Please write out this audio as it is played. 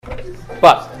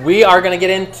But we are going to get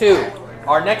into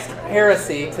our next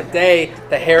heresy today,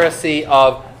 the heresy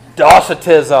of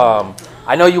Docetism.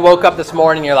 I know you woke up this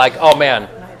morning and you're like, oh man,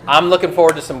 I'm looking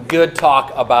forward to some good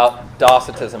talk about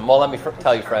Docetism. Well, let me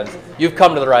tell you, friends, you've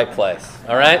come to the right place.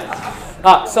 All right?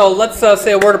 So let's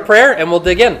say a word of prayer and we'll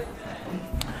dig in.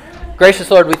 Gracious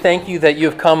Lord, we thank you that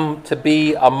you've come to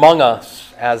be among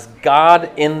us as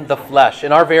God in the flesh,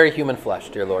 in our very human flesh,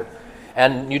 dear Lord.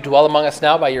 And you dwell among us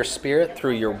now by your Spirit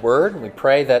through your word. And we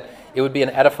pray that it would be an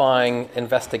edifying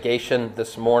investigation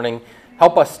this morning.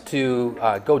 Help us to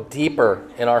go deeper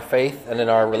in our faith and in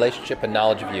our relationship and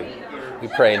knowledge of you. We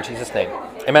pray in Jesus' name.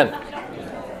 Amen.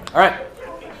 All right.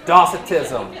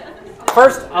 Docetism.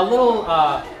 First, a little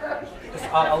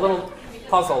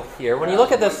puzzle here. When you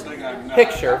look at this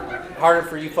picture, harder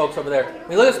for you folks over there.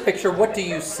 When you look at this picture, what do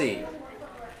you see?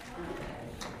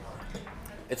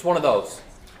 It's one of those.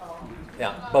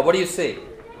 Yeah, but what do you see?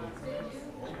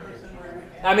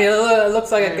 I mean, it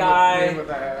looks like a guy,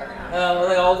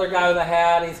 like an older guy with a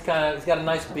hat. He's got a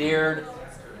nice beard,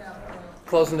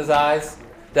 closing his eyes.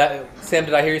 Sam,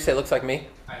 did I hear you say it looks like me?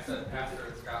 I said pastor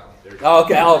in Scotland. Oh,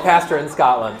 okay. Oh, pastor in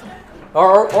Scotland,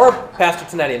 or Pastor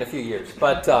Tonetti in a few years.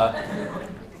 But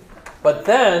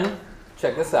then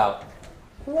check this out.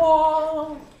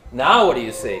 Whoa! Now what do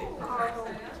you see?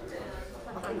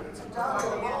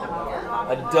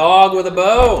 A dog with a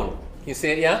bone. Can you see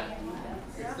it yet?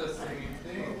 It's the same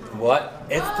thing. What?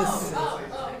 It's the same.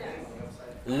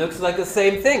 Looks like the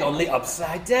same thing, only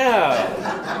upside down.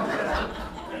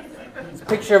 It's a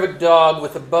picture of a dog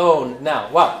with a bone. Now,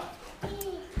 well,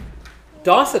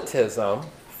 Docetism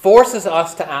forces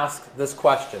us to ask this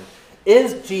question.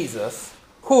 Is Jesus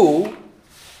who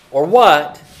or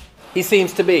what he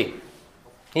seems to be?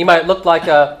 He might look like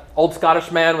an old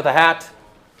Scottish man with a hat,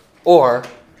 or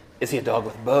is he a dog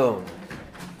with a bone?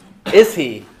 Is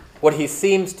he what he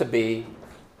seems to be,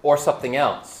 or something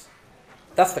else?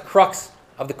 That's the crux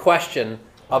of the question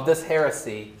of this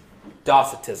heresy,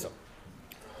 Docetism.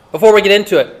 Before we get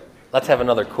into it, let's have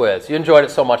another quiz. You enjoyed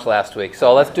it so much last week,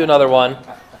 so let's do another one.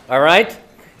 All right?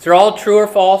 These are all true or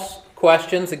false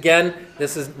questions. Again,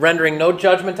 this is rendering no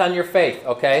judgment on your faith,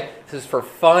 okay? This is for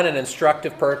fun and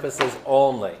instructive purposes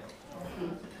only.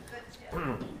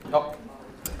 Oh.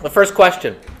 The first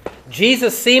question.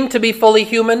 Jesus seemed to be fully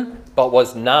human, but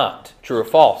was not. True or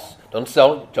false? Don't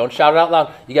shout it out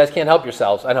loud. You guys can't help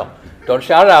yourselves. I know. Don't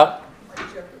shout it out.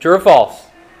 True or false?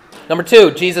 Number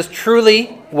 2. Jesus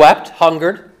truly wept,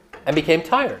 hungered, and became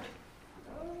tired.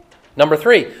 Number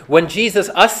 3. When Jesus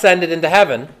ascended into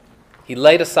heaven, he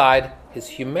laid aside his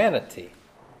humanity.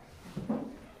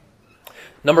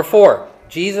 Number 4.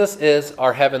 Jesus is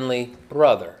our heavenly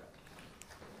brother.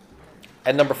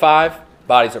 And number 5.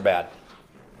 Bodies are bad.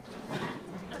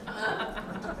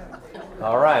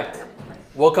 All right.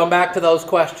 We'll come back to those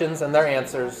questions and their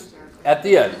answers at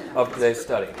the end of today's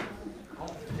study.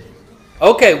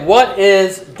 Okay, what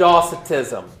is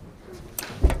Docetism?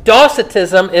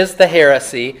 Docetism is the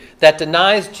heresy that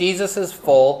denies Jesus'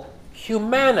 full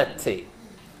humanity.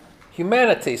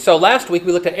 Humanity. So last week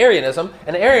we looked at Arianism,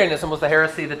 and Arianism was the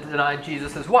heresy that denied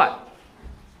Jesus' what?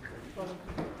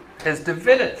 His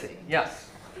divinity, yes.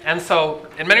 And so,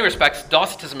 in many respects,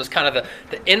 Docetism is kind of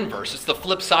the inverse. It's the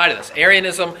flip side of this.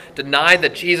 Arianism denied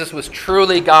that Jesus was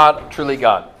truly God, truly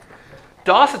God.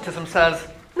 Docetism says,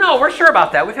 no, we're sure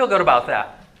about that. We feel good about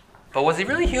that. But was he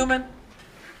really human?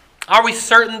 Are we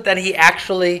certain that he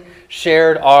actually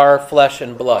shared our flesh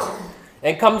and blood?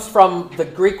 And it comes from the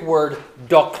Greek word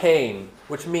dokein,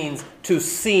 which means to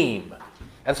seem.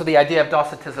 And so the idea of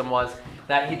Docetism was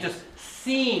that he just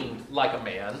seemed like a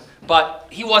man, but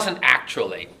he wasn't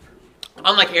actually.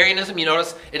 Unlike Arianism, you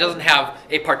notice it doesn't have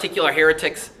a particular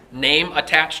heretic's name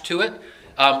attached to it.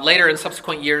 Later in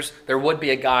subsequent years, there would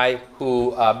be a guy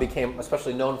who became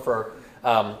especially known for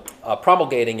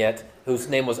promulgating it, whose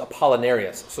name was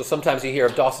Apollinarius. So sometimes you hear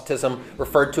of Docetism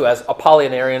referred to as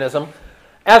Apollinarianism,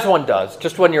 as one does,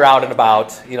 just when you're out and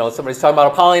about. You know, somebody's talking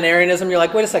about Apollinarianism, you're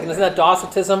like, wait a second, isn't that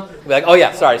Docetism? You'll be like, oh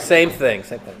yeah, sorry, same thing.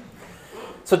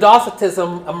 So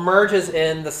Docetism emerges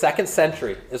in the 2nd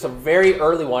century. It's a very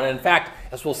early one. And in fact,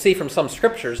 as we'll see from some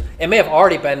scriptures, it may have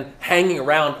already been hanging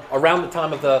around the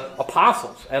time of the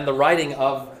apostles and the writing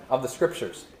of the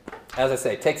scriptures. As I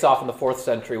say, it takes off in the 4th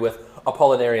century with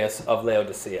Apollinarius of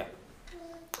Laodicea.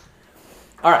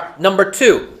 All right, number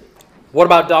 2. What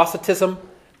about Docetism?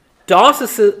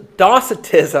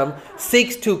 Docetism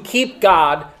seeks to keep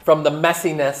God from the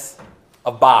messiness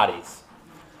of bodies.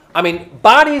 I mean,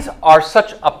 bodies are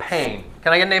such a pain.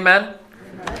 Can I get an amen?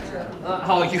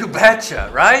 Oh, you betcha,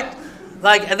 right?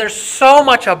 And there's so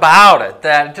much about it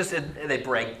that they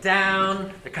break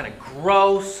down, they're kind of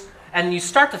gross, And you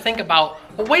start to think about,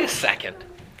 well, wait a second.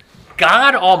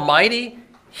 God Almighty,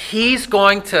 he's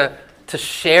going to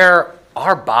share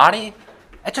our body?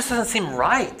 That just doesn't seem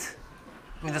right.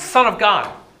 I mean, the Son of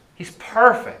God, he's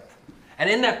perfect. And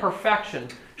in that perfection,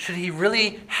 should he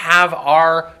really have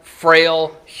our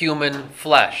frail human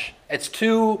flesh? It's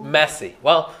too messy.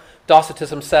 Well,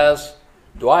 Docetism says,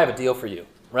 do I have a deal for you,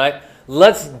 right?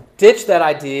 Let's ditch that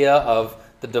idea of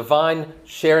the divine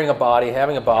sharing a body,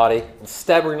 having a body.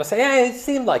 Instead, we're going to say, hey, it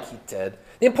seemed like he did.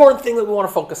 The important thing that we want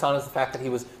to focus on is the fact that he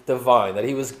was divine, that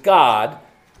he was God,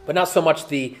 but not so much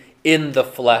the in the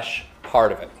flesh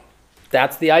part of it.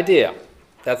 That's the idea.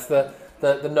 That's the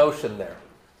notion there.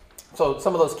 So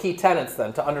some of those key tenets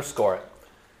then to underscore it.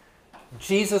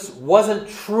 Jesus wasn't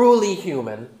truly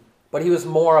human, but he was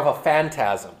more of a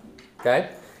phantasm. Okay?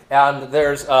 And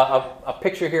there's a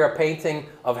picture here, a painting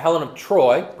of Helen of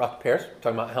Troy, Rock Pierce,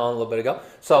 talking about Helen a little bit ago.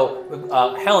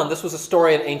 So Helen, this was a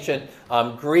story in ancient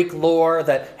Greek lore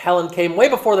that Helen came way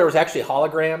before there was actually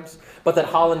holograms, but that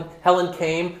Helen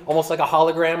came almost like a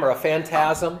hologram or a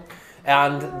phantasm.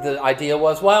 And the idea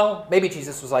was, well, maybe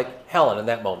Jesus was like Helen in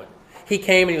that moment. He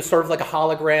came and he was sort of like a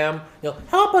hologram.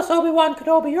 Help us, Obi-Wan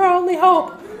Kenobi, your only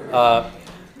hope.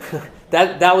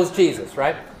 That was Jesus,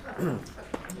 right?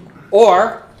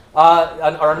 Or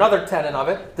another tenet of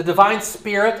it, the divine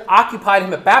spirit occupied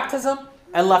him at baptism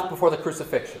and left before the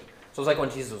crucifixion. So it's like when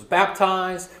Jesus was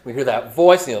baptized, we hear that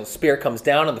voice, the spirit comes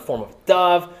down in the form of a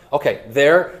dove. Okay,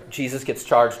 there, Jesus gets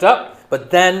charged up, but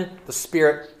then the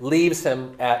spirit leaves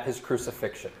him at his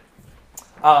crucifixion.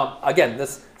 Again,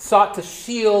 this sought to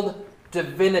shield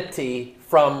divinity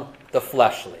from the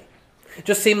fleshly. It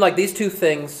just seemed like these two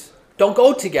things don't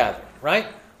go together, right?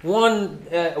 One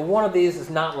of these is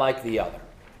not like the other.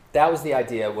 That was the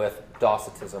idea with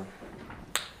Docetism.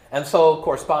 And so,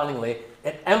 correspondingly,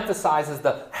 it emphasizes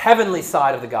the heavenly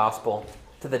side of the gospel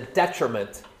to the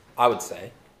detriment, I would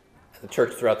say, and the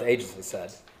church throughout the ages has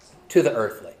said, to the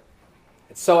earthly.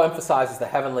 It so emphasizes the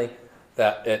heavenly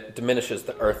that it diminishes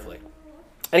the earthly.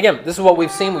 And again, this is what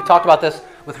we've seen. We've talked about this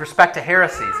with respect to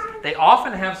heresies. They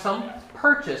often have some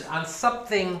purchase on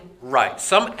something right,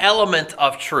 some element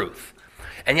of truth,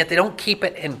 and yet they don't keep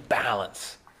it in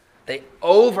balance. They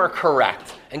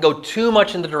overcorrect and go too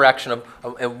much in the direction of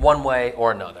in one way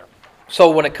or another.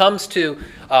 So when it comes to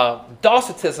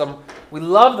Docetism, we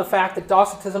love the fact that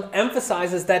Docetism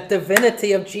emphasizes that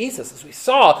divinity of Jesus. As we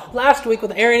saw last week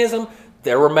with Arianism,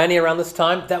 there were many around this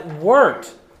time that weren't.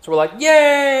 So we're like,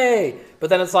 yay! But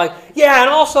then it's like, yeah, and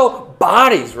also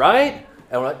bodies, right?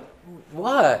 And we're like,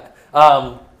 what?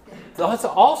 That's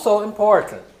also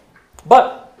important.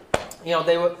 But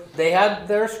they had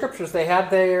their scriptures, they had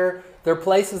their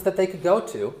places that they could go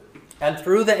to, and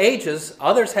through the ages,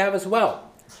 others have as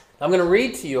well. I'm going to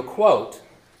read to you a quote.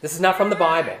 This is not from the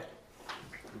Bible.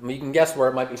 You can guess where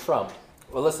it might be from.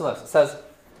 Well, listen to this. It says,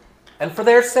 "And for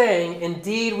their saying,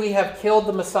 indeed we have killed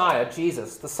the Messiah,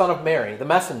 Jesus, the Son of Mary, the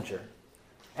messenger.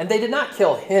 And they did not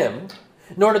kill him,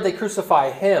 nor did they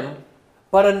crucify him,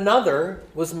 but another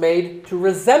was made to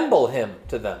resemble him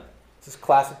to them." This is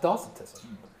classic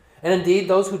Docetism. "And indeed,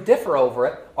 those who differ over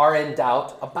it are in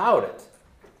doubt about it.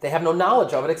 They have no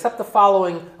knowledge of it except the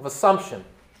following of assumption.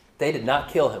 They did not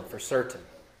kill him for certain."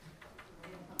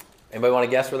 Anybody want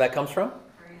to guess where that comes from?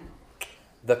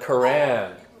 The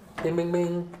Quran. Bing, bing,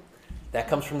 bing. That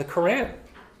comes from the Quran.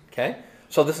 Okay?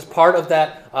 So this is part of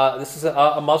that. This is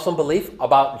a Muslim belief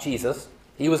about Jesus.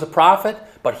 He was a prophet,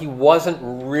 but he wasn't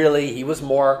really, he was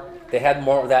more, they had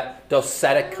more of that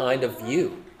docetic kind of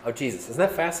view of Jesus. Isn't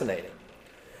that fascinating?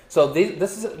 So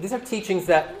these are teachings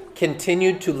that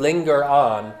continued to linger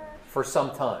on for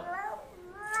some time.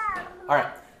 All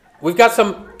right. We've got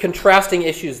some contrasting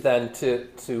issues then to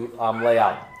lay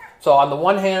out. So on the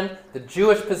one hand, the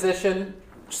Jewish position,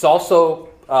 which is also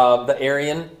the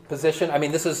Arian position. I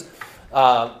mean, this is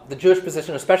the Jewish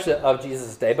position, especially of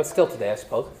Jesus' day, but still today, I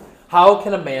suppose. How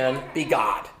can a man be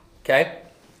God? Okay?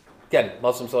 Again,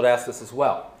 Muslims would ask this as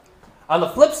well. On the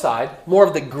flip side, more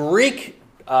of the Greek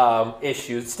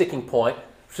issue, sticking point,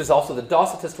 which is also the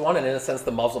Docetist one, and in a sense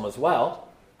the Muslim as well.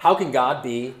 How can God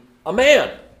be a man?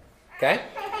 Okay?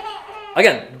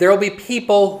 Again, there will be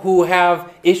people who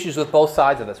have issues with both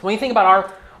sides of this. When you think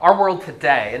about our world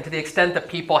today, and to the extent that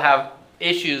people have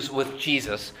issues with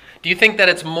Jesus, do you think that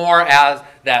it's more as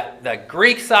the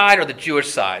Greek side or the Jewish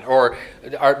side? Or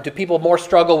do people more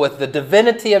struggle with the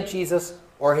divinity of Jesus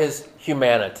or his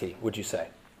humanity, would you say?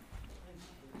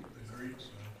 The Greek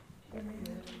side.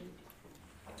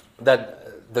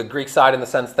 That the Greek side in the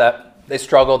sense that they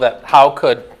struggle that how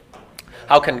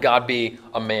can God be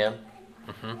a man?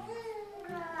 Mm-hmm.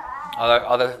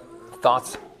 Other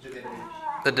thoughts? Divinity.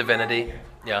 The divinity.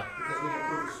 Yeah. Because we can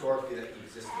prove historically that he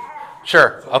existed.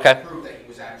 Sure. So Okay. we can prove that he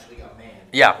was actually a man.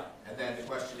 Yeah. And then the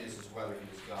question is whether he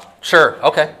was God. Sure.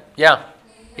 Okay. Yeah.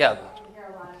 Yeah. We hear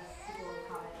a lot of people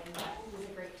commenting that he was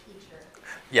a great teacher.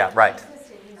 Yeah. Right. He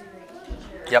existed, he was a great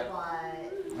teacher. Yep.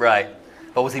 But Right.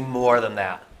 But was he more than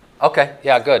that? Okay.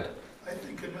 Yeah. Good. I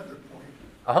think another point,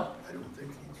 Uh huh. I don't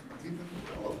think he's even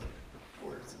relevant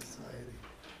for society.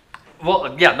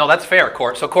 Well, yeah, no, that's fair,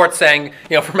 Court. So Court's saying,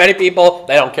 for many people,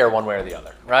 they don't care one way or the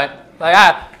other, right?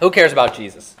 Like, who cares about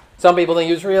Jesus? Some people think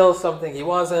he was real, some think he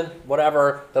wasn't,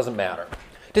 whatever, doesn't matter.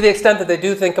 To the extent that they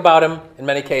do think about him, in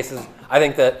many cases, I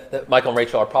think that Michael and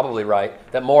Rachel are probably right,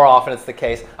 that more often it's the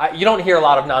case. You don't hear a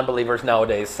lot of non-believers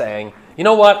nowadays saying, you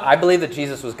know what, I believe that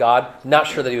Jesus was God, not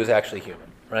sure that he was actually human,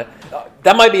 right?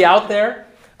 That might be out there.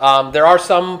 There are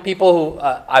some people who,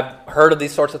 I've heard of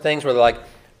these sorts of things where they're like,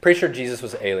 pretty sure Jesus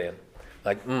was alien.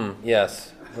 Like,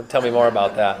 yes, tell me more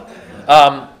about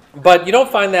that. But you don't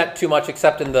find that too much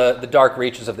except in the dark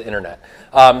reaches of the internet.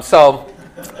 So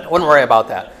I wouldn't worry about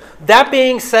that. That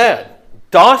being said,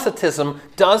 Docetism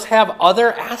does have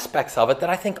other aspects of it that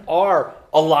I think are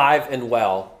alive and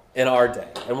well in our day.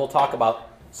 And we'll talk about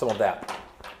some of that,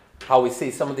 how we see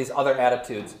some of these other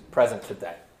attitudes present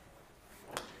today.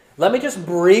 Let me just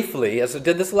briefly, as I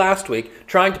did this last week,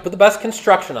 trying to put the best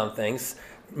construction on things,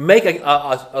 make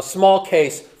a small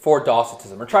case for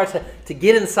Docetism, or try to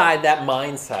get inside that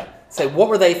mindset. Say, what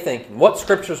were they thinking? What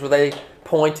scriptures were they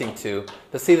pointing to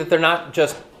see that they're not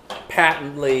just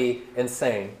patently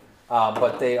insane,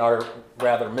 but they are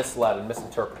rather misled and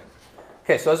misinterpreting.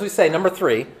 Okay, so as we say, number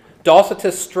 3,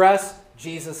 Docetists stress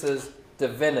Jesus'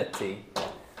 divinity.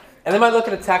 And they might look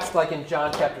at a text like in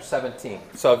John chapter 17.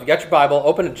 So if you got your Bible,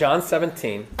 open to John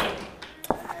 17.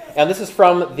 And this is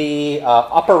from the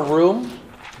Upper Room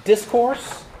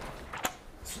Discourse.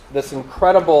 This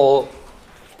incredible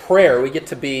prayer. We get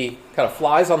to be kind of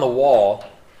flies on the wall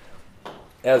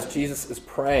as Jesus is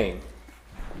praying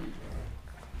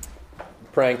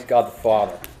to God the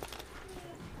Father.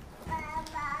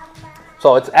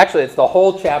 So it's the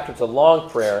whole chapter. It's a long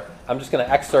prayer. I'm just going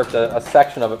to excerpt a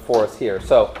section of it for us here.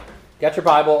 So get your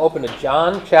Bible, open to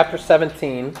John chapter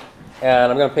 17,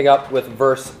 and I'm going to pick up with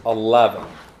verse 11.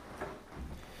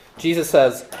 Jesus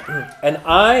says, "And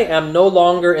I am no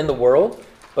longer in the world,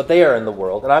 but they are in the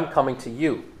world, and I'm coming to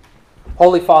you.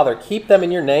 Holy Father, keep them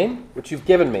in your name, which you've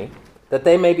given me, that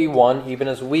they may be one, even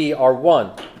as we are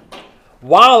one.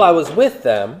 While I was with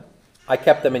them, I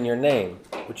kept them in your name,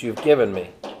 which you've given me.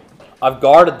 I've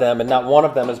guarded them, and not one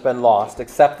of them has been lost,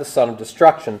 except the son of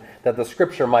destruction, that the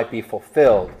scripture might be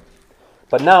fulfilled.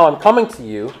 But now I'm coming to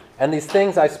you, and these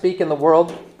things I speak in the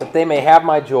world, that they may have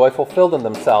my joy fulfilled in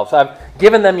themselves. I've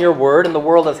given them your word, and the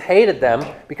world has hated them,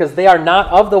 because they are not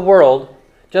of the world,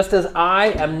 just as I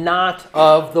am not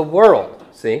of the world."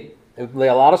 See? They lay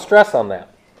a lot of stress on that.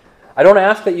 "I don't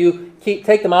ask that you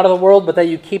take them out of the world, but that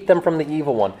you keep them from the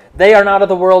evil one. They are not of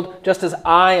the world, just as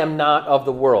I am not of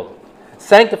the world.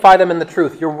 Sanctify them in the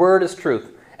truth. Your word is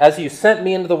truth. As you sent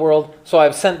me into the world, so I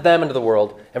have sent them into the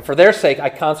world. And for their sake I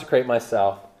consecrate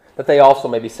myself, that they also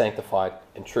may be sanctified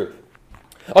in truth."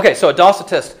 Okay, so a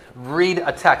Docetist read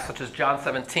a text such as John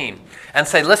 17 and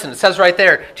say, listen, it says right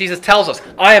there, Jesus tells us,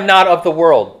 I am not of the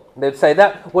world. They'd say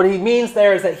that what he means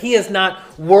there is that he is not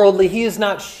worldly. He does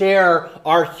not share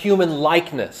our human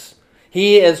likeness.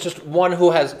 He is just one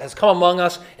who has come among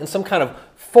us in some kind of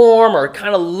form or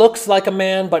kind of looks like a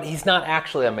man, but he's not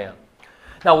actually a man.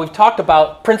 Now, we've talked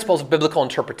about principles of biblical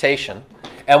interpretation,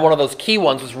 and one of those key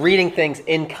ones was reading things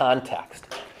in context.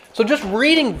 So just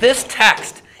reading this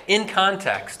text in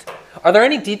context, are there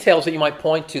any details that you might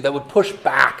point to that would push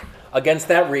back against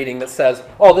that reading that says,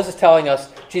 oh, this is telling us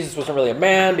Jesus wasn't really a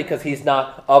man because he's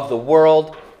not of the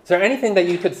world? Is there anything that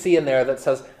you could see in there that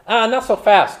says, not so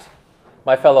fast,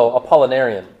 my fellow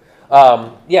Apollinarian?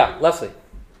 Yeah, Leslie.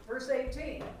 Verse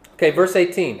 18. Okay, verse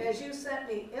 18. As you sent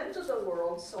me into the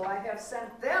world, so I have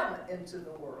sent them into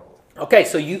the world. Okay,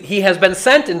 so he has been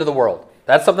sent into the world.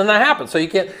 That's something that happens. So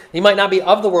he might not be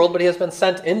of the world, but he has been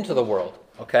sent into the world.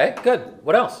 Okay, good.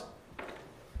 What else?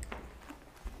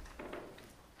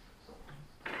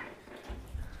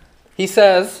 He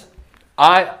says,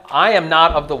 I am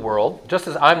not of the world, just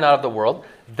as I'm not of the world.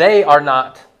 They are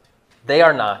not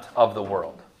of the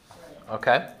world.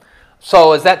 Okay?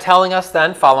 So is that telling us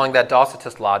then, following that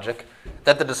Docetist logic,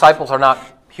 that the disciples are not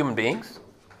human beings?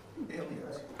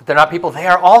 Aliens. That they're not people? They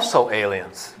are also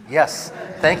aliens. Yes.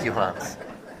 Thank you, Hans.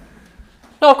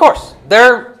 No, of course.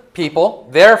 They're people.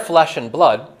 They're flesh and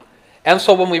blood. And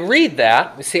so when we read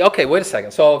that, we see, okay, wait a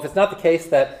second. So if it's not the case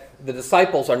that the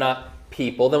disciples are not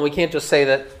people, then we can't just say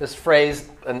that this phrase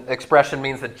and expression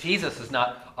means that Jesus is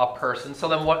not a person. So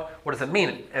then what does it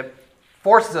mean? It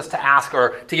forces us to ask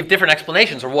or to give different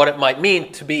explanations of what it might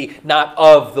mean to be not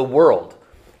of the world.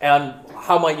 And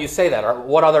how might you say that? Or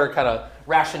what other kind of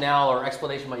rationale or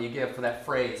explanation might you give for that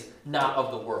phrase, not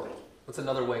of the world? What's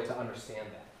another way to understand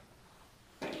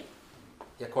that?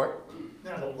 Yeah, Court?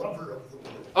 Not a lover of the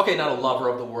world. Okay, not a lover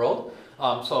of the world.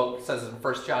 So it says in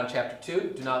 1 John chapter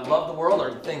 2, do not love the world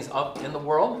or things up in the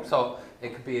world. So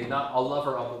it could be not a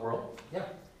lover of the world. Yeah.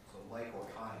 So like or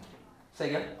kind. Say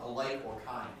again? A like or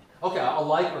kind. Okay, a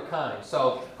like or kind.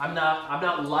 So I'm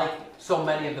not like so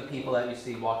many of the people that you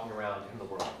see walking around in the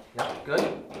world. Yeah,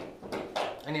 good.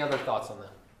 Any other thoughts on that?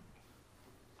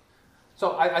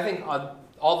 So I think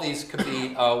all these could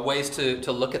be ways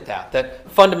to look at that. That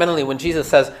fundamentally, when Jesus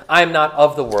says, "I am not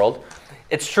of the world,"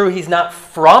 it's true he's not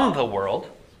from the world.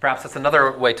 Perhaps that's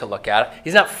another way to look at it.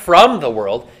 He's not from the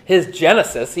world. His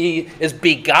genesis, he is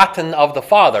begotten of the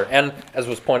Father, and as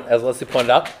Leslie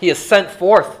pointed out, he is sent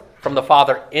forth from the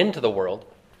Father into the world.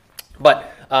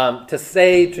 But to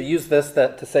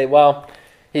say, well,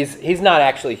 he's not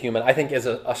actually human, I think is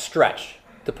a stretch,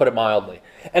 to put it mildly.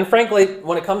 And frankly,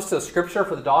 when it comes to Scripture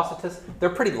for the Docetists, they're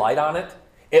pretty light on it.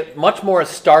 It much more is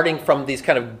starting from these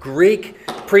kind of Greek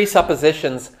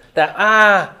presuppositions that,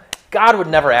 God would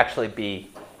never actually be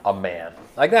a man.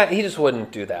 Like that, he just wouldn't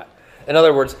do that. In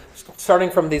other words, starting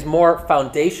from these more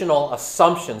foundational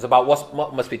assumptions about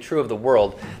what must be true of the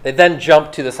world, they then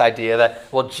jump to this idea that,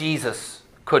 well, Jesus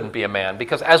couldn't be a man.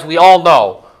 Because as we all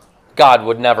know, God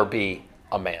would never be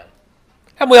a man.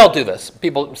 And we all do this.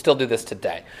 People still do this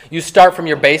today. You start from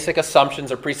your basic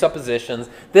assumptions or presuppositions.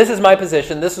 This is my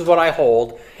position. This is what I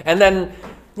hold. And then,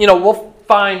 we'll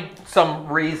find some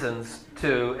reasons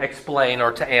to explain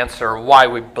or to answer why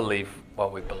we believe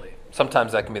what we believe.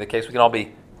 Sometimes that can be the case. We can all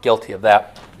be guilty of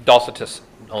that. Docetists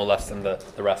no less than the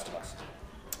rest of us.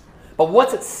 But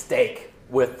what's at stake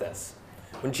with this?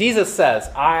 When Jesus says,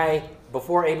 "I,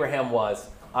 before Abraham was,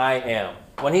 I am."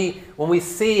 When we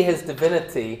see his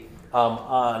divinity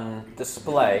on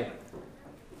display,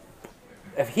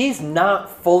 if he's not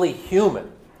fully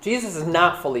human, Jesus is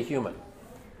not fully human,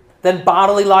 then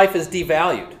bodily life is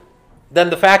devalued. Then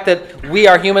the fact that we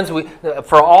are humans,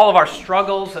 for all of our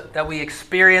struggles that we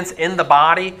experience in the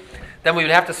body, then we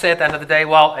would have to say at the end of the day,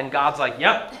 well, and God's like,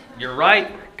 yep, you're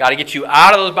right. Got to get you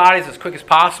out of those bodies as quick as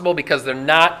possible because they're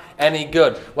not any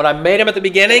good. When I made them at the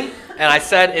beginning and I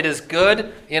said it is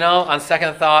good, on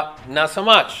second thought, not so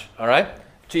much. All right?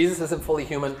 Jesus isn't fully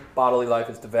human. Bodily life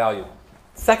is devalued.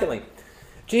 Secondly,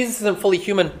 Jesus isn't fully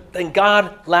human, then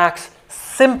God lacks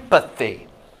sympathy.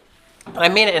 And I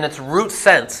mean it in its root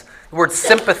sense. The word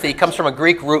sympathy comes from a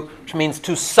Greek root which means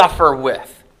to suffer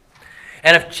with.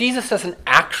 And if Jesus doesn't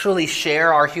actually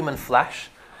share our human flesh,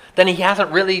 then he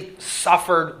hasn't really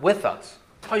suffered with us.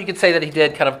 Oh, you could say that he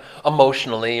did kind of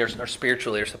emotionally or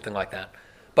spiritually or something like that.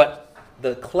 But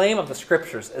the claim of the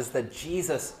Scriptures is that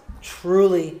Jesus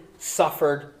truly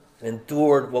suffered and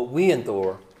endured what we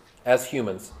endure as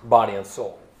humans, body and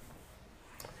soul.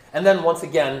 And then once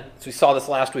again, as we saw this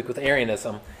last week with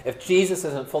Arianism, if Jesus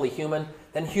isn't fully human,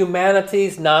 then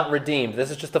humanity's not redeemed.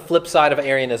 This is just the flip side of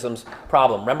Arianism's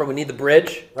problem. Remember, we need the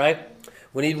bridge, right?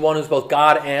 We need one who's both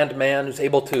God and man, who's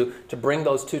able to bring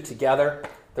those two together.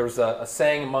 There was a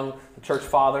saying among the church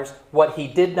fathers, what he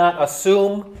did not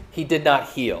assume, he did not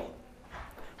heal.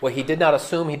 What he did not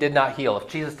assume, he did not heal. If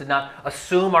Jesus did not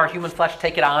assume our human flesh,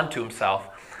 take it on to himself,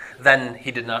 then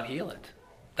he did not heal it.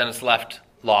 Then it's left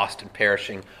lost and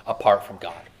perishing apart from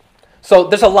God. So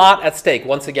there's a lot at stake,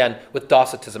 once again, with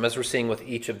Docetism, as we're seeing with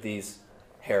each of these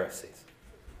heresies.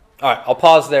 All right, I'll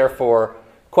pause there for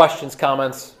questions,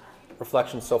 comments,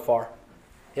 reflections so far.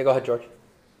 Yeah, go ahead, George.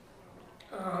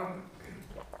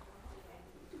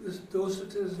 This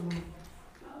Docetism,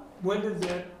 when did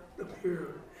that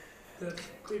appear? That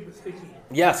type of thinking?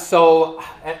 Yes, so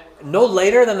no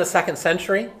later than the 2nd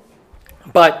century,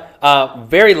 but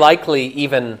very likely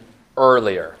even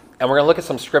earlier. And we're going to look at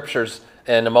some scriptures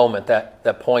in a moment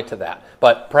that point to that.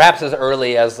 But perhaps as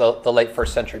early as the late 1st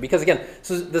century. Because again,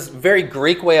 this very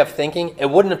Greek way of thinking, it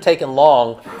wouldn't have taken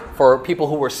long for people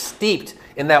who were steeped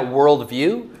in that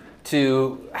worldview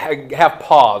to have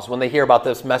pause when they hear about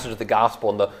this message of the gospel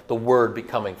and the word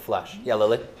becoming flesh. Yeah,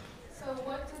 Lily? So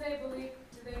what do they believe?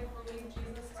 Do they believe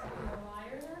Jesus to be a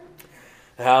liar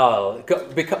then?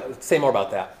 Oh, say more about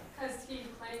that. Because he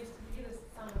claims to be the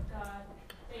Son of God.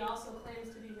 He also claims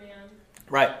to be man.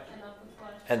 Right. And of the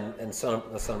flesh. And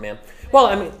the Son of Man. Well,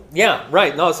 I mean, yeah,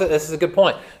 right. No, this is a good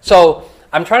point. So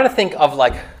I'm trying to think of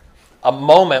like a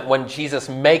moment when Jesus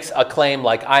makes a claim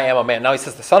like, I am a man. Now he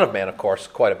says the Son of Man, of course,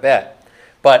 quite a bit.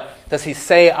 But does he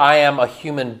say, I am a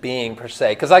human being per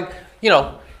se? Because,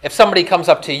 if somebody comes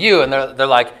up to you and they're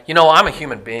like, I'm a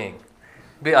human being.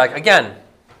 Be like, again,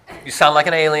 you sound like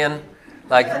an alien.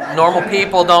 Like, normal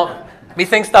people don't,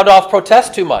 methinks thou dost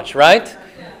protest too much, right?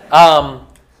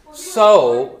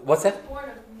 So, what's that? Born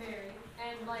of Mary,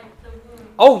 and like the womb.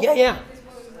 Oh, yeah. His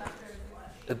womb was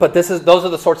after. But those are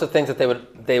the sorts of things that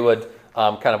they would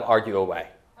kind of argue away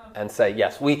and say,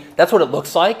 yes, that's what it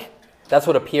looks like. That's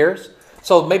what appears.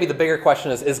 So maybe the bigger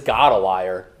question is God a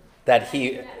liar that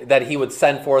he would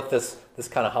send forth this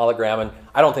kind of hologram? And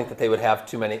I don't think that they would have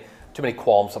too many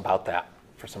qualms about that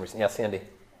for some reason. Yes, Sandy.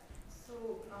 So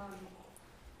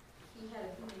he had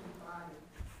a human body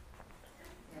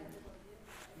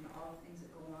and all the things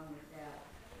that go along with that,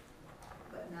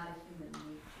 but not a human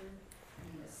nature. I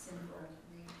mean, a sinful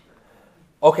nature.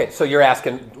 Okay, so you're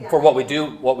asking for what we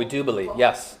do believe.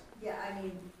 Yes. Yeah, I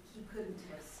mean, he couldn't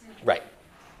have sinned.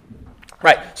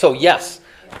 Right. So yes.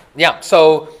 Yeah.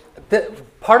 So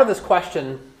part of this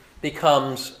question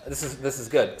becomes this is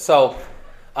good. So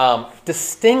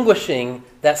distinguishing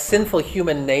that sinful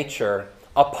human nature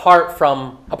apart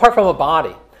from a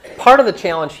body. Part of the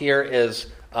challenge here is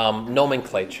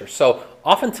nomenclature. So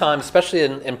oftentimes, especially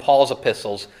in Paul's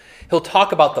epistles, he'll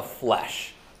talk about the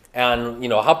flesh and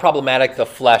how problematic the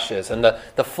flesh is, and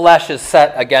the flesh is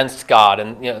set against God,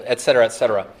 and et cetera, et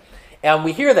cetera. And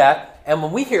we hear that, and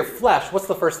when we hear flesh, what's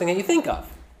the first thing that you think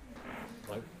of?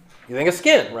 You think of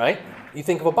skin, right? You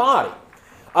think of a body.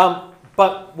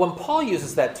 But when Paul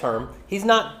uses that term, he's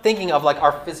not thinking of like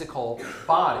our physical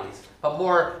bodies, but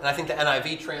more, and I think the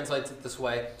NIV translates it this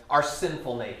way, our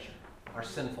sinful nature. Our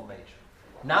sinful nature.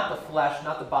 Not the flesh,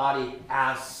 not the body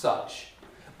as such,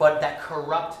 but that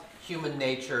corrupt human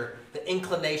nature, the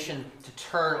inclination to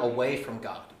turn away from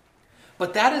God.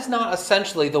 But that is not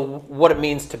essentially what it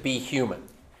means to be human.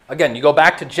 Again, you go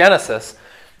back to Genesis,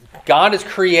 God is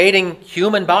creating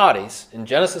human bodies in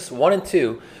Genesis 1 and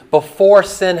 2 before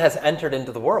sin has entered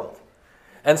into the world.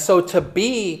 And so to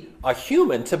be a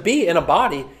human, to be in a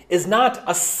body, is not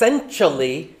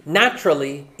essentially,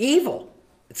 naturally evil.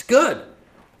 It's good.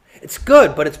 It's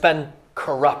good, but it's been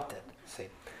corrupted. See?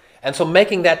 And so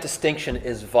making that distinction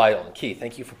is vital and key.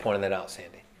 Thank you for pointing that out,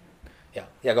 Sandy.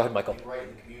 Yeah, go ahead, Michael. Right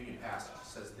in the communion passage, it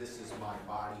says, "This is my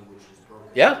body, which is broken."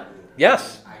 Yeah,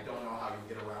 yes. I don't know how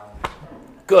you get around it.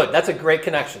 Good. That's a great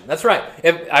connection. That's right.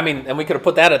 And we could have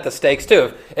put that at the stakes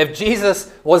too. If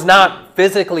Jesus was not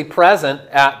physically present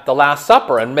at the Last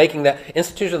Supper and making the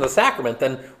institution of the sacrament,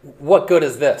 then what good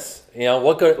is this?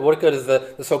 What good is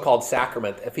the so-called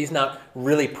sacrament if he's not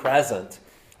really present,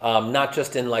 not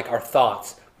just in like our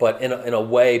thoughts, but in a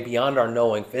way beyond our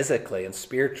knowing physically and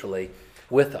spiritually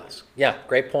with us? Yeah,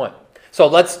 great point. So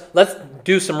let's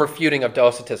do some refuting of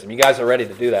Docetism. You guys are ready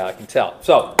to do that, I can tell.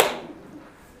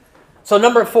 So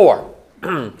number 4,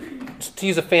 just to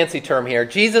use a fancy term here,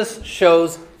 Jesus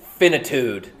shows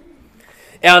finitude.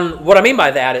 And what I mean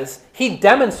by that is he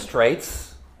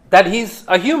demonstrates that he's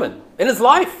a human in his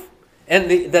life.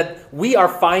 And that we are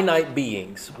finite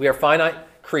beings. We are finite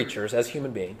creatures as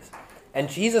human beings. And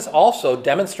Jesus also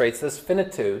demonstrates this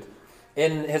finitude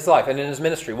in his life and in his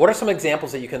ministry. What are some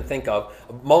examples that you can think of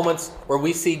moments where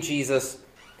we see Jesus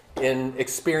in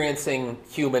experiencing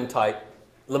human-type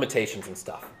limitations and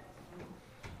stuff?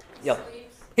 Yeah.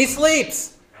 He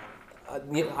sleeps.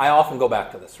 I often go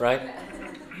back to this, right?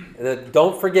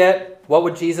 Don't forget, what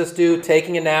would Jesus do?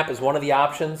 Taking a nap is one of the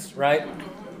options, right?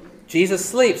 Jesus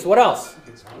sleeps. What else?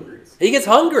 He gets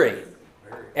hungry.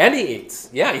 And he eats.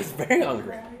 Yeah, he's very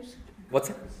hungry. What's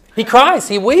it? He cries.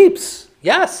 He weeps.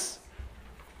 Yes.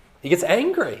 He gets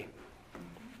angry.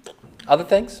 Other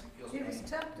things? He was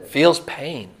tempted. Feels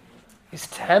pain. He's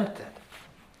tempted.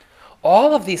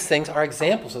 All of these things are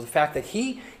examples of the fact that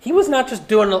he was not just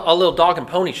doing a little dog and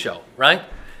pony show, right?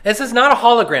 This is not a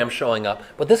hologram showing up,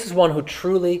 but this is one who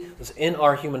truly was in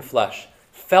our human flesh,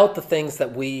 felt the things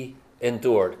that we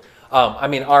endured.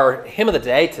 Our hymn of the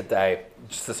day today,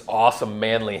 just this awesome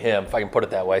manly hymn, if I can put it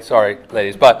that way. Sorry,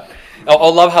 ladies, but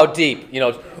oh, love how deep,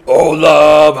 oh,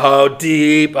 love how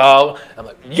deep. Oh, I'm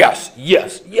like, yes.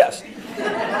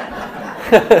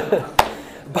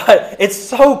 But it's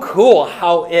so cool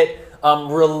how it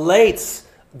relates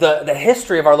the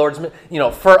history of our Lord's,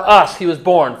 for us, he was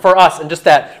born, for us, and just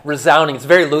that resounding, it's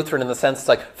very Lutheran in the sense it's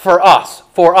like, for us.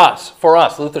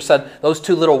 Luther said those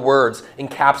two little words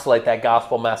encapsulate that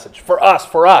gospel message. For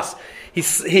us. He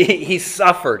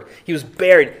suffered. He was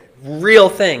buried. Real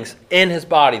things in his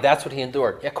body. That's what he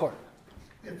endured. Yeah, Court.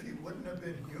 If he wouldn't have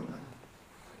been human,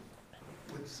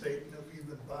 would Satan have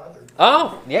even bothered?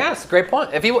 Oh, yes, great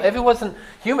point. If he wasn't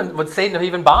human, would Satan have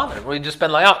even bothered? Would he just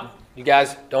been like, oh, you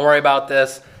guys, don't worry about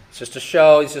this. It's just a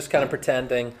show. He's just kind of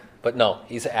pretending. But no,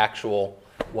 he's actual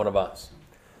one of us.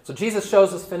 So Jesus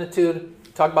shows us finitude.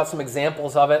 Talk about some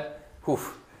examples of it.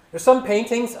 Oof. There's some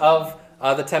paintings of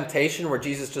the temptation where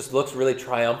Jesus just looks really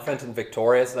triumphant and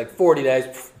victorious. Like 40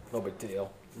 days, no big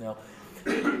deal. No.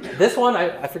 This one,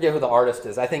 I forget who the artist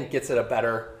is. I think gets it a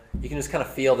better, you can just kind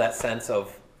of feel that sense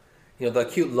of, the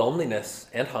acute loneliness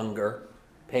and hunger,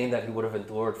 pain that he would have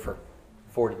endured for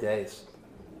 40 days.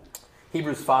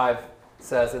 Hebrews 5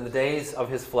 says, in the days of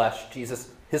his flesh, Jesus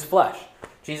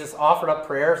offered up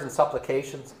prayers and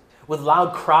supplications with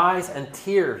loud cries and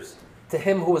tears to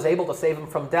him who was able to save him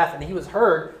from death. And he was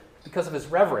heard because of his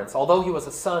reverence. Although he was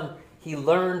a son, he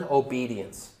learned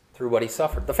obedience through what he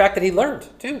suffered. The fact that he learned,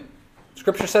 too.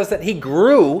 Scripture says that he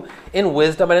grew in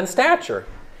wisdom and in stature.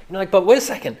 But wait a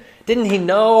second. Didn't he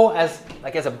know as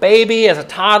a baby, as a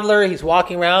toddler, he's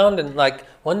walking around and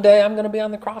one day I'm going to be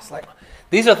on the cross?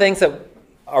 These are things that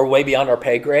are way beyond our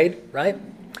pay grade, right?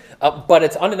 But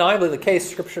it's undeniably the case.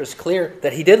 Scripture is clear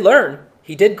that he did learn.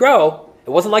 He did grow. It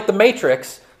wasn't like The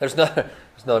Matrix. There's another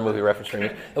movie reference for me.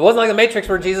 It wasn't like The Matrix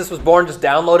where Jesus was born just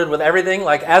downloaded with everything.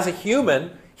 As a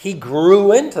human, he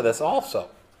grew into this also.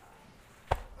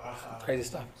 Crazy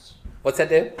stuff. What's that,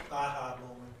 Dave?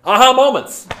 Aha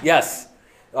moments. Yes.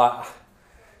 Can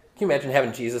you imagine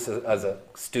having Jesus as a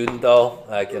student, though,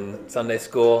 in Sunday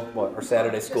school or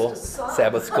Saturday school,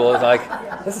 Sabbath school?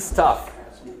 It's this is tough.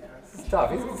 This is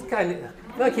tough. He's kind of,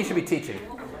 I feel like he should be teaching.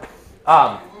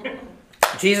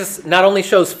 Jesus not only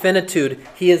shows finitude,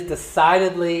 he is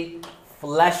decidedly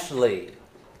fleshly.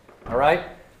 All right?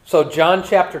 So John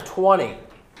chapter 20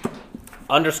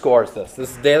 underscores this. This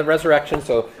is the day of the resurrection,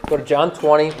 so go to John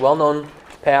 20, well-known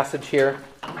passage here.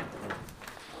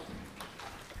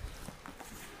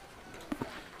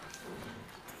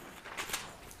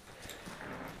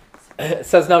 It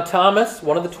says, now Thomas,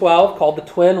 one of the 12, called the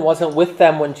twin, wasn't with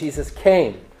them when Jesus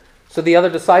came. So the other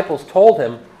disciples told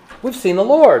him, we've seen the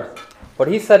Lord. But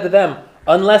he said to them,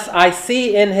 unless I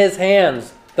see in his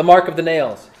hands the mark of the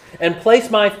nails, and place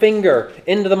my finger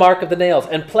into the mark of the nails,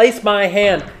 and place my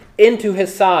hand into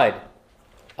his side,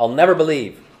 I'll never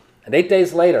believe. And 8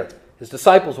 days later, his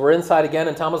disciples were inside again,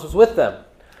 and Thomas was with them.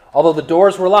 Although the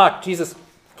doors were locked, Jesus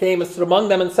came and stood among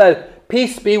them and said,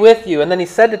 peace be with you. And then he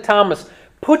said to Thomas,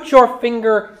 put your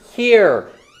finger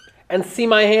here and see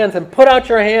my hands, and put out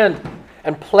your hand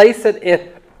and place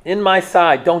it in my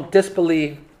side. Don't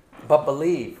disbelieve, but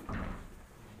believe.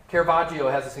 Caravaggio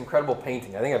has this incredible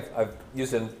painting. I think I've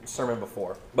used it in a sermon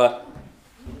before. But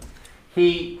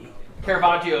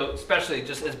Caravaggio especially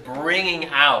just is bringing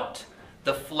out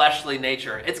the fleshly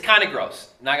nature. It's kind of gross,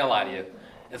 not going to lie to you.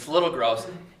 It's a little gross.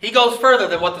 He goes further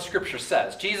than what the scripture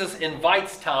says. Jesus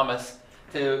invites Thomas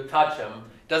to touch him.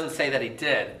 Doesn't say that he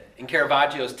did. And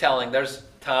Caravaggio's telling, there's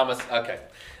Thomas. Okay.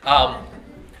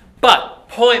 But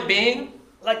point being,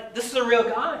 this is a real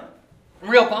guy. A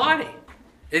real body.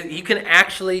 You can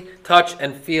actually touch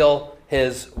and feel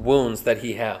his wounds that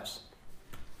he has.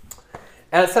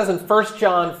 And it says in 1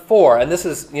 John 4, and this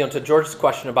is, to George's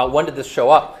question about when did this show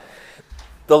up,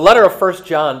 the letter of 1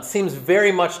 John seems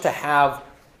very much to have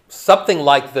something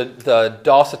like the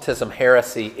Docetism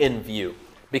heresy in view.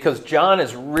 Because John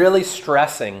is really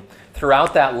stressing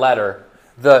throughout that letter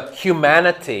the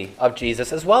humanity of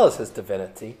Jesus as well as his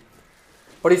divinity.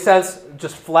 But he says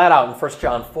just flat out in 1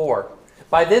 John 4,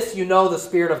 by this you know the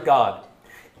Spirit of God.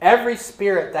 Every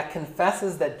spirit that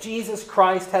confesses that Jesus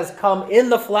Christ has come in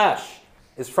the flesh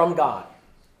is from God.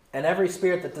 And every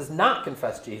spirit that does not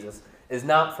confess Jesus is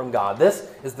not from God. This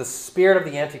is the spirit of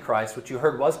the Antichrist, which you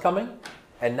heard was coming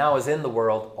and now is in the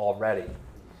world already.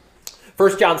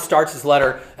 1 John starts his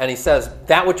letter and he says,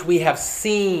 that which we have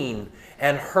seen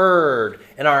and heard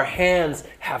and our hands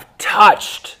have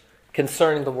touched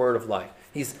concerning the word of life.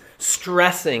 He's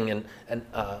stressing and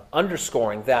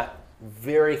underscoring that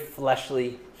very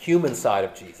fleshly human side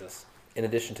of Jesus in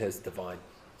addition to his divine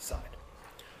side.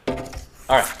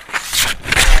 All right.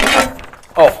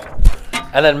 Oh,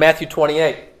 and then Matthew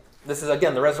 28. This is,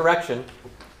 again, the resurrection.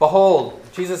 Behold,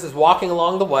 Jesus is walking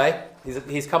along the way.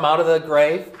 He's come out of the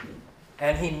grave.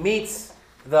 And he meets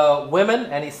the women,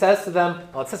 and he says to them,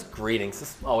 it says greetings.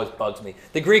 This always bugs me.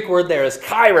 The Greek word there is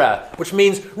kaira, which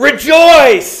means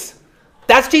rejoice.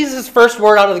 That's Jesus' first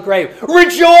word out of the grave.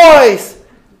 Rejoice!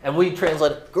 And we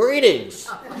translate, greetings.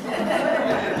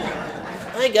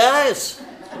 Hey, guys.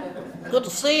 Good to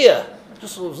see you.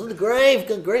 Just was in the grave,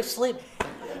 got great sleep.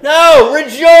 No,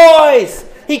 rejoice!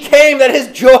 He came that his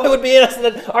joy would be in us and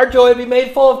that our joy would be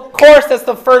made full. Of course, that's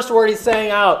the first word he's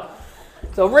saying out.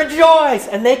 So rejoice!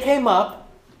 And they came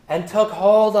up and took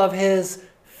hold of his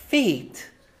feet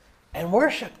and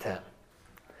worshipped him.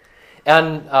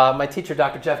 And my teacher,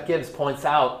 Dr. Jeff Gibbs, points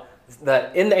out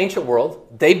that in the ancient world,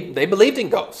 they believed in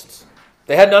ghosts.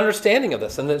 They had an understanding of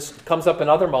this, and this comes up in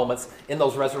other moments in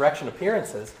those resurrection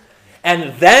appearances.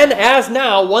 And then, as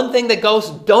now, one thing that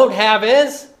ghosts don't have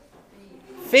is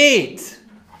feet.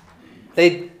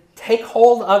 They take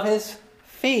hold of his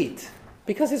feet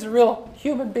because he's a real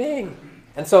human being.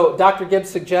 And so Dr. Gibbs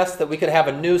suggests that we could have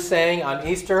a new saying on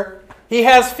Easter. He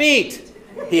has feet.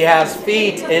 He has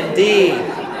feet indeed.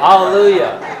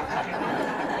 Hallelujah.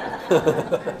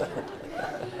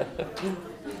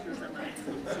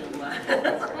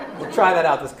 We'll try that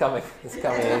out this coming Easter.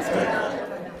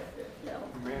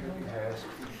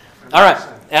 All right,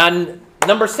 and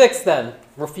number 6 then,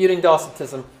 refuting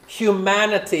Docetism,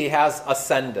 humanity has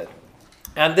ascended.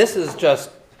 And this is just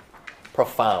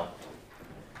profound.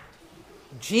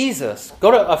 Jesus, go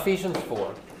to Ephesians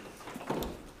 4.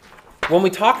 When we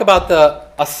talk about the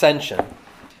ascension,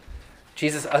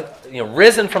 Jesus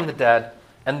risen from the dead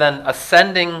and then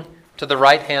ascending to the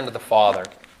right hand of the Father.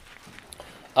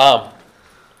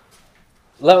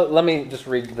 Let me just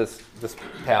read this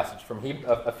passage from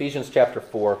Ephesians chapter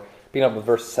 4, beginning up with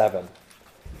verse 7. It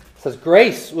says,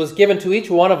 "Grace was given to each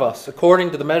one of us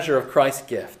according to the measure of Christ's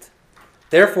gift.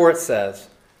 Therefore it says,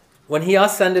 when he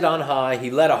ascended on high, he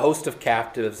led a host of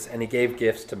captives and he gave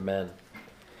gifts to men."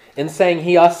 In saying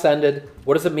he ascended,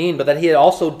 what does it mean? But that he had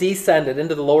also descended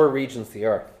into the lower regions of the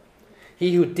earth.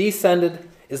 He who descended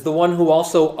is the one who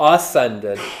also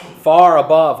ascended far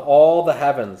above all the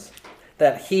heavens,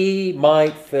 that he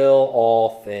might fill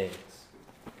all things.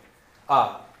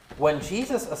 When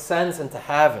Jesus ascends into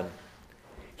heaven,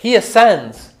 he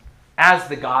ascends as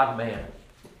the God-man.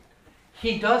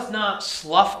 He does not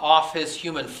slough off his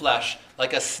human flesh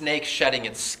like a snake shedding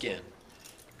its skin.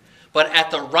 But at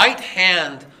the right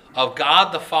hand of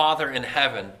God the Father in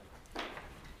heaven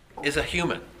is a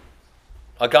human,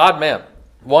 a God-man,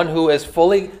 one who is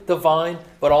fully divine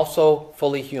but also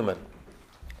fully human.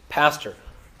 Pastor,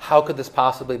 how could this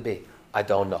possibly be? I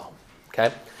don't know.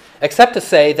 Okay? Except to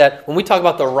say that when we talk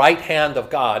about the right hand of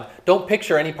God, don't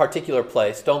picture any particular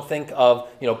place. Don't think of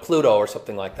Pluto or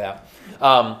something like that.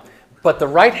 But the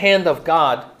right hand of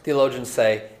God, theologians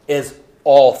say, is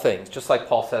all things, just like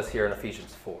Paul says here in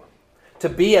Ephesians 4. To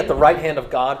be at the right hand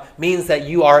of God means that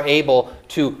you are able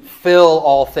to fill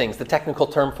all things. The technical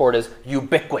term for it is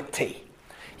ubiquity.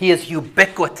 He is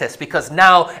ubiquitous because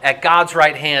now at God's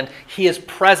right hand, he is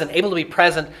present, able to be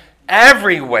present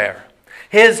everywhere.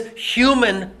 His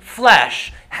human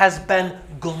flesh has been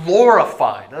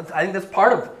glorified. I think that's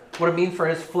part of what it means for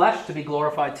his flesh to be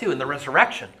glorified too in the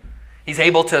resurrection. He's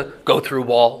able to go through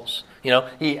walls.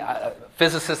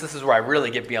 Physicists, this is where I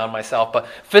really get beyond myself, but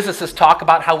physicists talk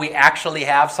about how we actually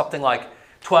have something like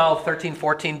 12, 13,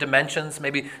 14 dimensions.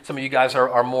 Maybe some of you guys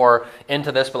are more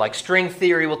into this, but like string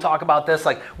theory will talk about this.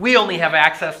 Like we only have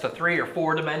access to 3 or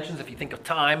 4 dimensions if you think of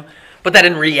time, but that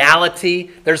in reality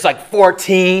there's like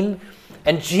 14,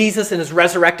 and Jesus in his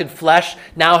resurrected flesh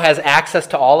now has access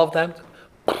to all of them.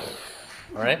 All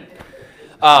right?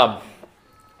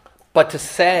 But to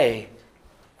say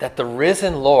that the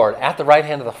risen Lord at the right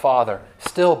hand of the Father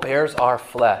still bears our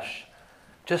flesh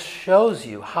just shows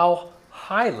you how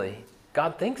highly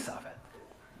God thinks of it.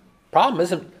 Problem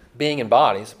isn't being in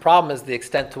bodies. The problem is the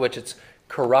extent to which it's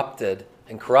corrupted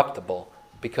and corruptible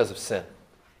because of sin.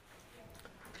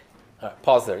 All right,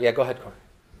 pause there. Yeah, go ahead, Corey.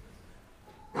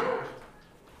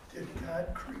 Did God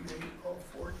create all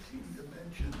 14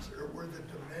 dimensions, or were the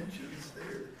dimensions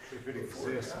there? If it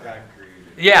exists, God created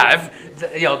it.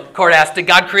 Yeah, Cord asked, did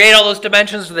God create all those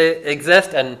dimensions that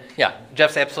exist? And yeah,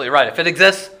 Jeff's absolutely right. If it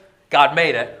exists, God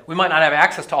made it. We might not have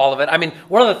access to all of it. I mean,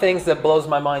 one of the things that blows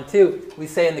my mind too, we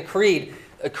say in the Creed,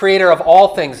 a creator of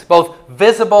all things, both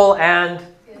visible and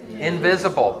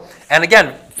invisible. And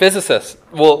again, physicists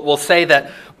will say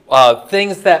that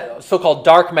things that so-called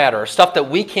dark matter, stuff that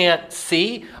we can't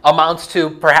see, amounts to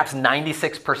perhaps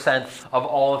 96% of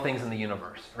all the things in the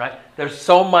universe, right? There's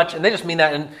so much, and they just mean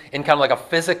that in kind of like a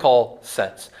physical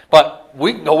sense. But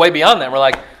we can go way beyond that. We're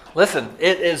like, listen,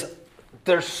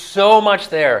 there's so much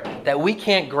there that we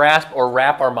can't grasp or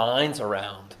wrap our minds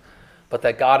around, but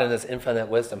that God in his infinite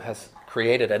wisdom has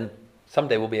created and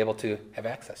someday we'll be able to have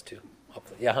access to,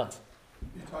 hopefully. Yeah, Hans?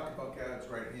 You talk about God's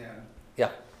right hand.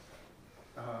 Yeah.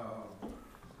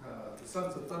 The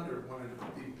sons of thunder wanted to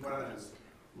be one on his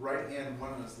right hand,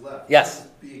 one on his left. Yes.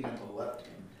 Being on the left hand.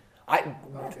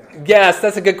 Yes,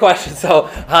 that's a good question. So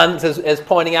Hans is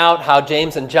pointing out how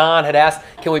James and John had asked,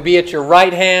 can we be at your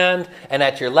right hand and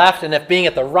at your left? And if being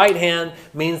at the right hand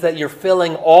means that you're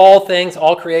filling all things,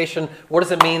 all creation, what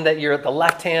does it mean that you're at the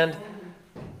left hand?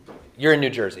 You're in New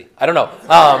Jersey. I don't know.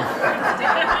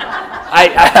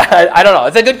 I don't know.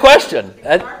 It's a good question.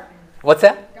 What's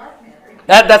that? Dark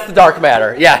matter. That's the dark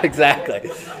matter. Yeah, exactly.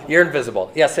 You're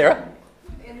invisible. Yeah, Sarah?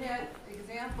 In that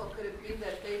example, could it be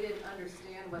that they didn't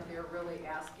understand what they were really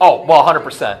asking? Oh, well,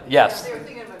 100%. Yes. They were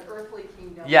thinking of an earthly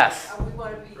kingdom. Yes. We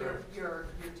want to be your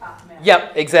top man.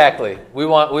 Yep, exactly. We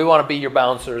want to be your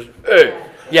bouncers.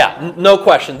 Yeah, no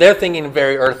question. They're thinking in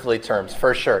very earthly terms,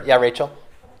 for sure. Yeah, Rachel?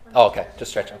 Oh, okay.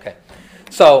 Just stretch. Okay.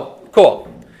 So,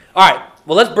 cool. All right.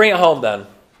 Well, let's bring it home then.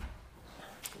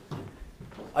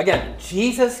 Again,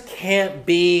 Jesus can't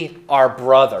be our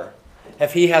brother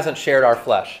if he hasn't shared our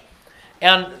flesh.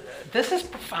 And this is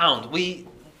profound. We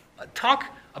talk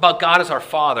about God as our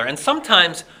Father, and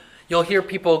sometimes you'll hear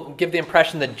people give the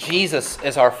impression that Jesus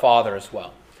is our Father as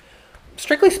well.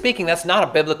 Strictly speaking, that's not a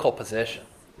biblical position.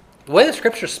 The way the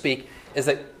Scriptures speak is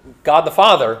that God the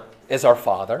Father is our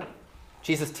Father.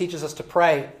 Jesus teaches us to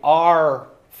pray, Our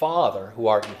Father who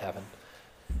art in heaven.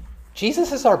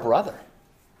 Jesus is our brother.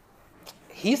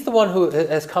 He's the one who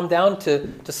has come down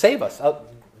to save us. I'll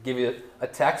give you a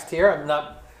text here. I'm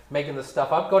not making this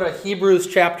stuff up. Go to Hebrews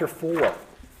chapter 4.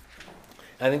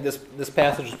 I think this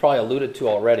passage is probably alluded to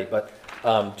already, but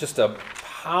just a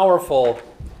powerful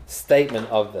statement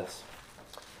of this.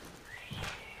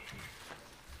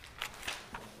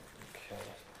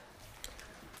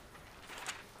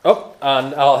 Oh,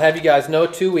 and I'll have you guys know,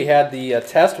 too, we had the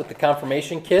test with the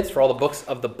confirmation kids for all the books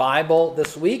of the Bible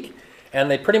this week,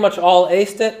 and they pretty much all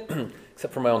aced it,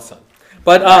 except for my own son.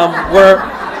 But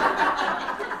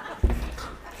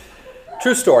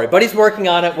true story, but he's working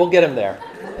on it. We'll get him there.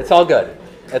 It's all good.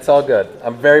 It's all good.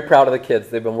 I'm very proud of the kids.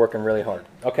 They've been working really hard.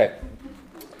 Okay.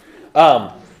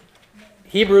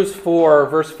 Hebrews 4,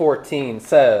 verse 14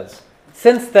 says,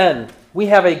 Since then, we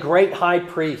have a great high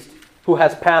priest who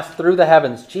has passed through the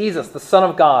heavens, Jesus, the Son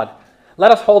of God. Let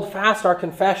us hold fast our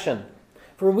confession.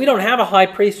 For we don't have a high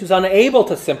priest who's unable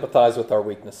to sympathize with our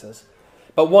weaknesses,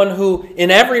 but one who,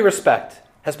 in every respect,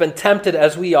 has been tempted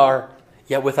as we are,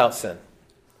 yet without sin.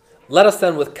 Let us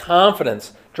then with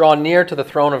confidence draw near to the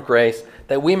throne of grace,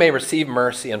 that we may receive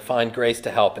mercy and find grace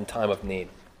to help in time of need.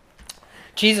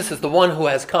 Jesus is the one who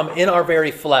has come in our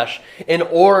very flesh in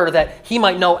order that he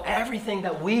might know everything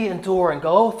that we endure and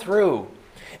go through,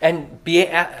 and be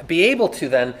able to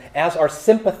then, as our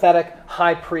sympathetic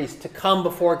high priest, to come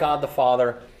before God the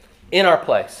Father in our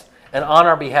place and on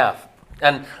our behalf.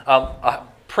 And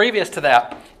previous to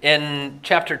that, in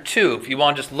chapter 2, if you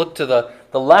want to just look to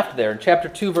the left there, in chapter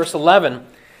 2, verse 11,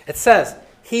 it says,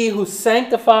 He who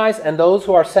sanctifies and those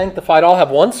who are sanctified all have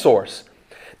one source.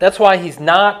 That's why he's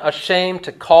not ashamed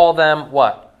to call them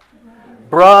what?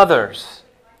 Brothers,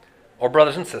 or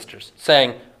brothers and sisters,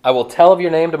 saying, I will tell of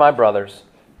your name to my brothers.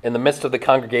 In the midst of the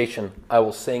congregation, I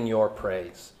will sing your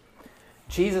praise.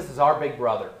 Jesus is our big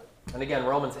brother. And again,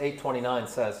 Romans 8:29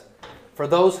 says, For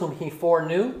those whom he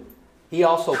foreknew, he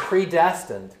also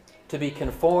predestined to be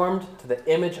conformed to the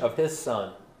image of his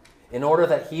Son, in order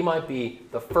that he might be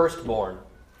the firstborn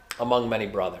among many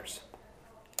brothers.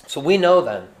 So we know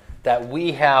then that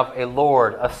we have a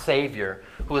Lord, a Savior,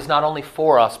 who is not only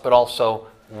for us, but also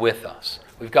with us.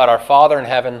 We've got our Father in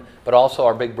heaven, but also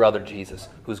our big brother Jesus,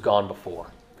 who's gone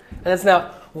before. And it's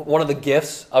now one of the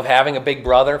gifts of having a big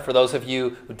brother, for those of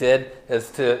you who did, is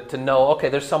to know, okay,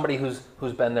 there's somebody who's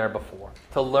been there before,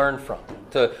 to learn from,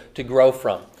 to grow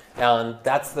from. And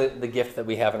that's the gift that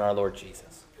we have in our Lord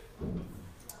Jesus.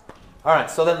 All right,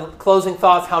 so then closing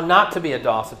thoughts, how not to be a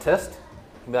Docetist.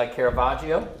 You can be like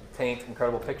Caravaggio, paint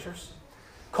incredible pictures.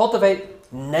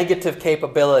 Cultivate negative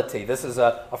capability. This is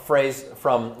a phrase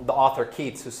from the author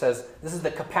Keats, who says, this is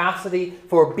the capacity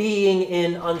for being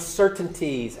in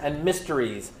uncertainties and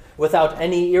mysteries without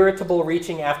any irritable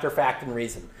reaching after fact and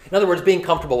reason. In other words, being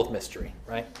comfortable with mystery,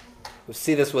 right? We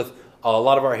see this with a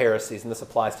lot of our heresies, and this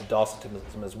applies to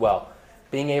Docetism as well.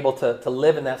 Being able to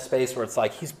live in that space where it's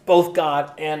like, he's both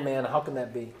God and man. How can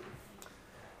that be?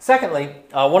 Secondly,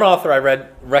 one author I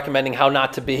read recommending how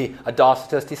not to be a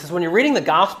Docetist, he says, when you're reading the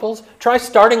Gospels, try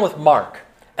starting with Mark.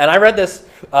 And I read this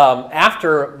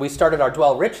after we started our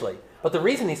Dwell Richly. But the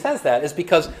reason he says that is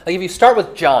because like, if you start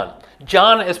with John,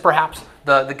 John is perhaps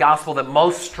the Gospel that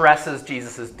most stresses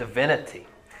Jesus' divinity.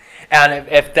 And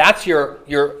if that's your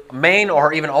main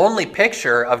or even only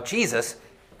picture of Jesus,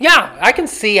 yeah, I can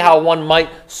see how one might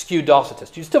skew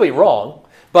Docetist. You'd still be wrong,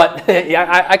 but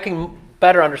yeah, I can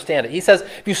better understand it. He says,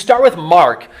 if you start with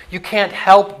Mark, you can't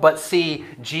help but see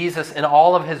Jesus in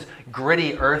all of his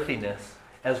gritty earthiness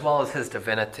as well as his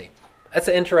divinity. That's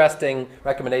an interesting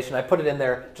recommendation. I put it in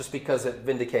there just because it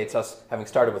vindicates us having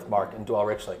started with Mark and Dwell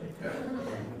Richly.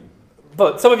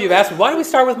 But some of you have asked me, why did we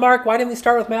start with Mark? Why didn't we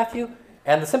start with Matthew?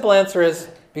 And the simple answer is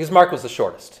because Mark was the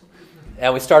shortest.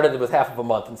 And we started with half of a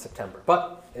month in September.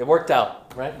 But it worked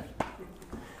out, right?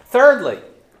 Thirdly,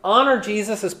 honor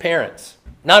Jesus' parents.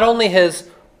 Not only his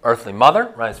earthly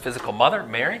mother, right, his physical mother,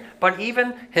 Mary, but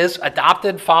even his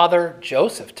adopted father,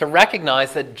 Joseph, to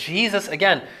recognize that Jesus,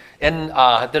 again,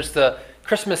 there's the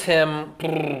Christmas hymn,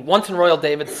 Once in Royal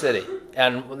David's City.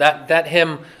 And that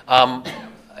hymn,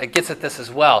 it gets at this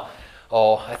as well.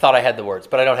 Oh, I thought I had the words,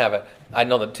 but I don't have it. I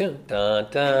know the tune. Dun,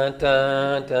 dun,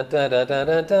 dun, dun, dun, dun, dun,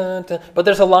 dun, dun, dun. But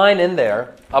there's a line in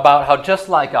there about how just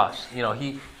like us,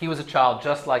 he was a child,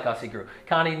 just like us he grew.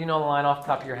 Connie, do you know the line off the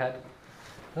top of your head?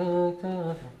 You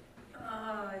know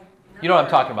what I'm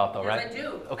talking about, though, right? Yes, I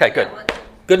do. Okay, good.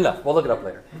 Good enough. We'll look it up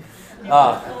later.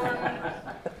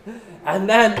 And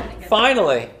then,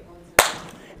 finally,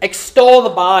 extol the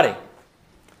body.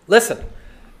 Listen,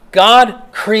 God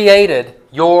created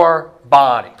your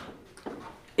body.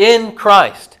 In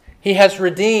Christ, he has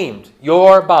redeemed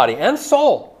your body and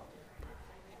soul.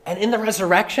 And in the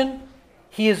resurrection,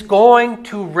 he is going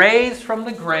to raise from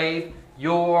the grave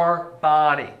your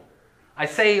body. I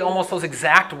say almost those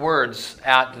exact words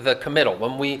at the committal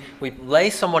when we lay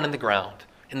someone in the ground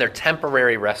in their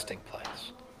temporary resting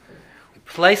place. We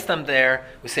place them there.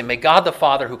 We say, may God the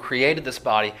Father who created this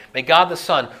body, may God the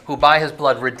Son who by his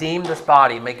blood redeemed this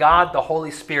body, may God the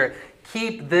Holy Spirit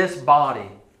keep this body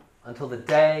until the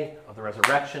day of the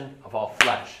resurrection of all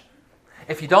flesh.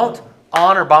 If you don't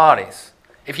honor bodies,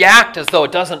 if you act as though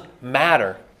it doesn't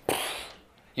matter,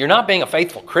 you're not being a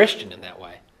faithful Christian in that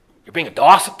way. You're being a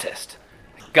Docetist.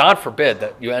 God forbid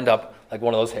that you end up like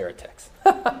one of those heretics.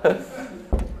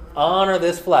 Honor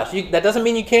this flesh. That doesn't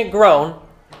mean you can't groan.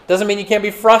 Doesn't mean you can't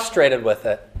be frustrated with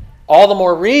it. All the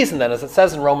more reason then, as it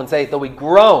says in Romans 8, though we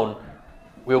groan,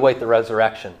 we await the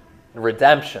resurrection, the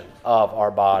redemption of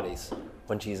our bodies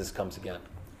when Jesus comes again.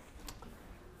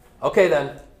 Okay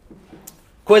then.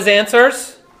 Quiz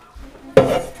answers.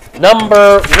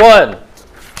 Number 1.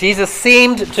 Jesus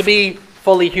seemed to be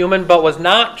fully human, but was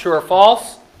not. True or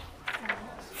false?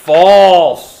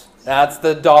 False. That's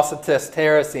the Docetist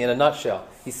heresy in a nutshell.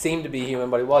 He seemed to be human,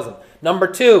 but he wasn't. Number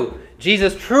 2.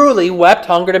 Jesus truly wept,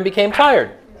 hungered, and became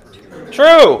tired.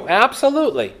 True.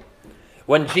 Absolutely.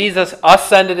 When Jesus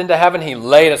ascended into heaven, he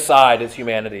laid aside his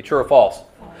humanity. True or false?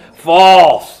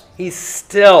 False. He's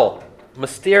still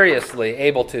mysteriously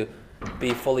able to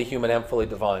be fully human and fully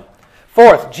divine.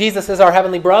 4th, Jesus is our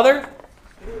heavenly brother.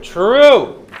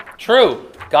 True. True.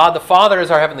 God the Father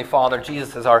is our heavenly Father.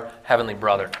 Jesus is our heavenly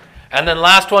brother. And then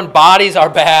last one, bodies are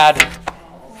bad.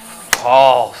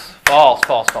 False. False,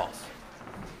 false, false.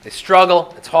 They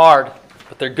struggle. It's hard,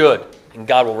 but they're good. And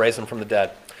God will raise them from the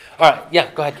dead. All right. Yeah,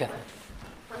 go ahead, Ken.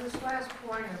 On this last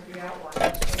point of the outline,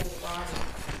 the whole body,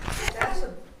 that's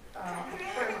a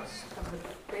premise of the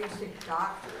basic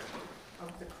doctrine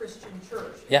of the Christian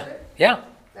church, is Yeah. it? Yeah.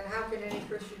 Then how can any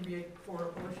Christian be for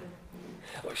abortion?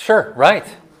 Sure. Right.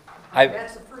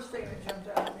 That's the first thing that jumped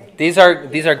out at me. These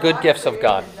are good gifts of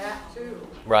God. created that too.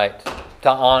 Right. To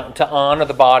honor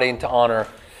the body and to honor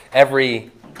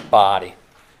every body.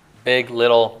 Big,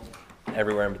 little,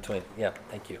 everywhere in between. Yeah,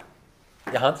 thank you.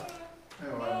 Yeah, Hans? No,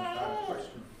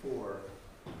 question 4.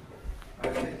 I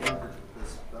think umbrage with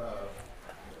this.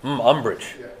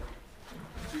 Umbrage. Yeah.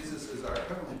 Jesus is our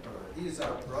heavenly brother. He is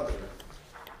our brother.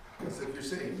 Because if you're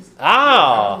saying he's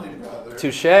our heavenly brother,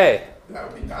 Touche. that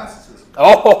would be Docetism.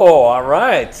 Oh, all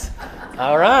right.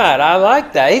 All right, I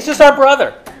like that. He's just our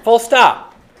brother. Full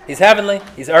stop. He's heavenly,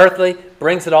 he's earthly,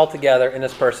 brings it all together in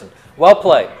his person. Well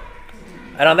played.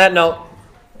 And on that note,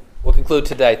 we'll conclude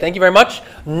today. Thank you very much.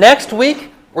 Next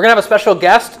week, we're going to have a special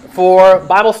guest for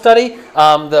Bible study,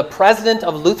 the president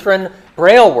of Lutheran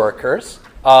Braille Workers,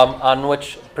 on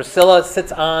which Priscilla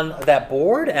sits on that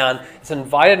board and is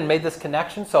invited and made this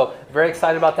connection. So very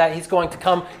excited about that. He's going to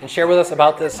come and share with us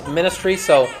about this ministry.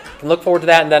 So you can look forward to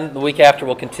that. And then the week after,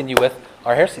 we'll continue with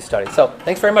our heresy study. So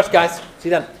thanks very much, guys. See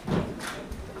you then.